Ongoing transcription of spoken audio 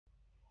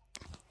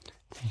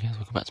Hey guys,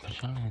 welcome back to my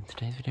channel, and in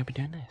today's video I'll be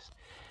doing this.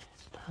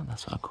 Now,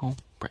 that's what I call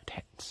Brit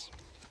hits.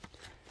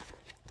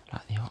 I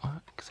like the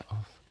artwork, sort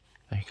of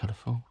very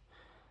colourful.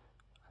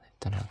 I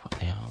don't know what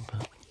they are,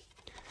 but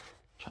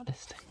check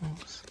this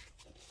things.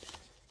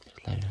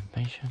 Just load of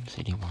information.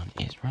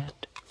 CD1 is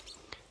red,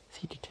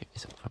 CD2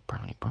 is sort of a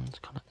browny bronze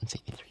colour, and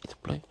CD3 is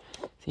blue.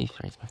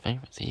 CD3 is my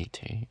favourite,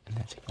 CD2, and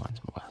then CD1 is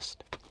my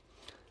worst.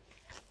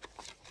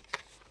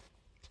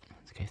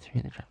 Let's go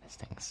through the track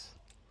listings.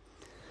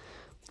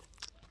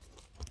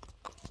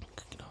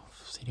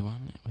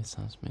 CD1 with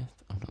Sam Smith,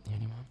 I'm not the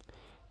only one.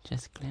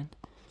 Jess Glynn,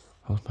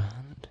 Hold My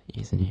Hand,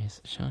 Years and Years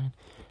Shine,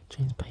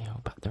 James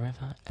Bayhill, Back the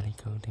River, Ellie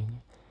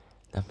Goulding,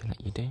 Love Me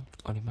Like You Do,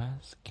 Ollie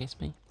Murs, Kiss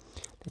Me,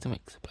 Little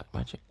Mix, Black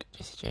Magic,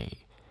 Jessie J,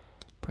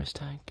 Press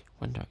Tag,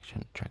 One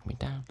Direction, Drag Me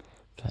Down,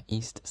 Flat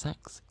East,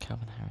 Sax,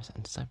 Calvin Harris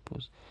and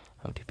Disciples,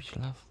 How Deep Is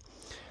Your Love,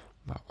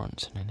 Mark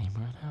Ronson and Amy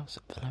Winehouse,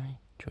 Valerie,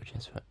 George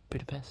Ezra,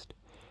 Budapest,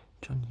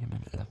 John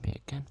Newman, Love Me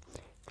Again,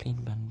 Clean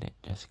Bandit,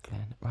 Jess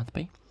Glynn,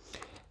 Rugby,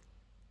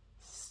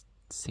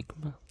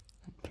 Sigma,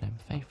 Flame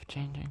of Faith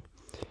Changing,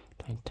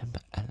 Tiny Temper,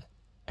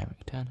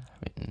 Eric Turner,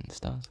 Written in the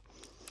Stars,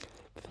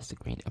 Professor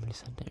Green, Emily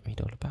Sunday,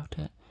 Read All About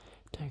It,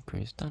 Terry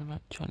Crews,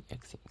 Dynamite, Charlie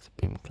XX,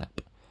 Boom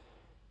Clap,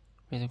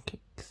 Rhythm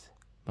Kicks,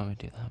 Mama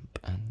Do the Hump,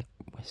 and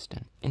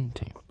Western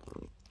Into.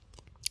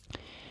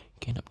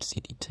 Going up to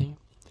CD2,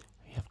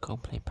 we have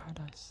Coldplay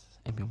Paradise,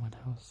 Amy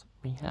Winehouse,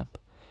 Rehab,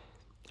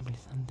 Emily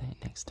Sunday,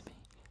 Next to Me,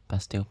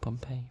 Bastille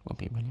Pompeii,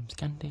 Robbie Williams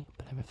Candy,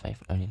 Flame of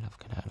Faith, Only Love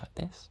Can Hurt Like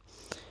This,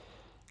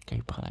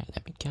 Gary Barlow,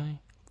 Let Me Go,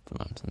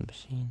 Florence on the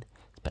Machine,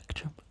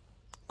 Spectrum,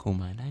 Call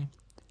My Name,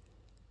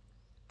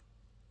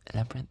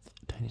 Labyrinth,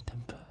 Tony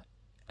Temper,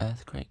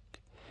 Earthquake,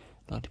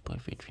 Naughty Boy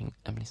featuring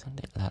Emily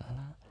Sunday, La La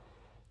La,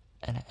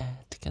 Ella Air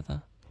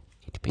Together,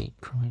 KTP,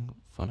 Crying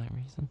for No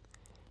Reason,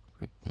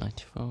 Route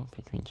 94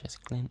 featuring Jess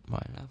Glynn,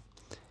 My Love,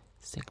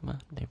 Sigma,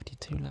 Liberty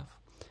 2 Love,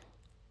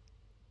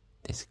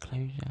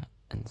 Disclosure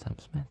and Sam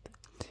Smith,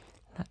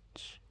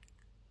 Latch,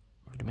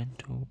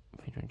 Rudimental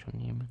featuring John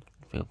Newman,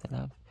 Feel the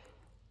Love,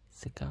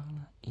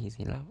 Cigala,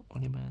 Easy Love,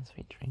 Ollie Murs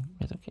featuring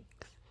Rizzle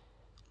Kicks,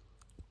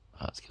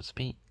 Heart Skills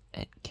Beat,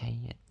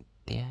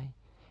 KDA,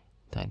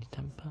 Tiny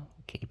Temper,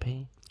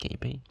 KP,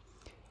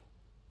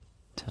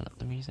 Turn Up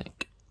the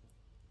Music,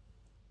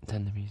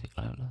 Turn the Music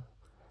Louder,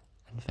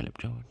 and Philip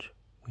George,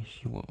 Wish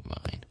You Were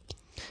Mine.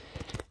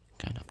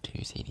 Going up to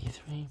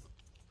CD3,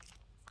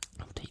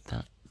 I'll take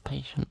that,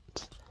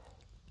 Patient,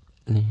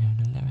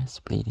 Leona Lewis,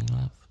 Bleeding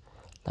Love,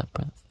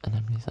 Labyrinth, and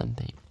Emily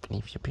Sunday,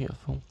 Beneath You're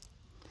Beautiful,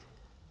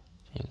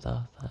 James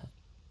Arthur,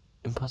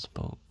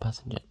 Impossible,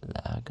 Passenger,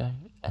 Let Her Go,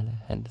 Ella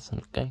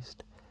Henderson,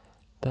 Ghost,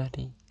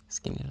 Birdie,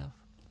 Skinny Love,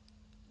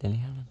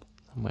 Lily Allen,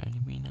 Somewhere Only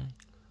We Know,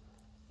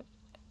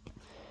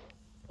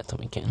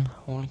 Atomic Kitten,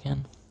 All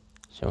Again,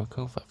 Cheryl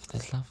Cole, Fight for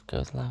This Love,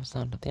 Girls Loud,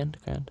 Sound of the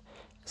Underground,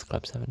 S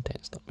Club 7,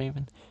 Don't Stop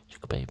Moving,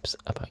 Sugar Babes,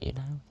 About You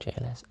Now,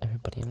 JLS,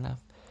 Everybody in Love,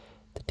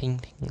 The Ting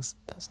Tings,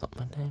 That's Not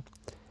My Name,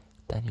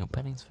 Daniel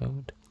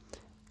Benningsfield,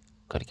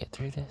 Gotta Get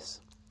Through This,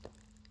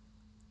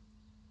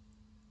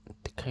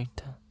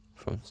 Dakota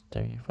from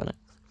Stereophonics,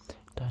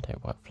 Dido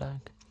White Flag,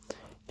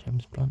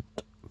 James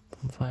Blunt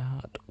from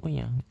Fireheart, We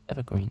Young,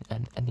 Evergreen,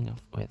 and ending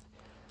off with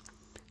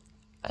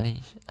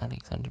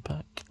Alexandra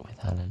Burke with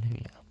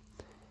Hallelujah.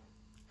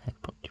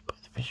 And brought to you by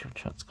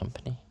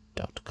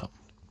officialchartscompany.com.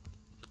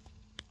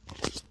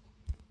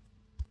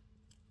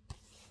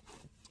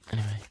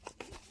 Anyway,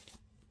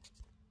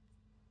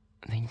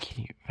 thank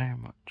you very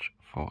much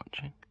for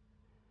watching.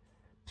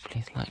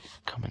 Please like,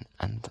 comment,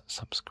 and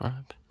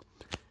subscribe.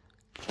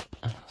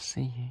 And I'll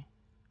see you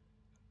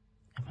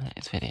in my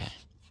next video.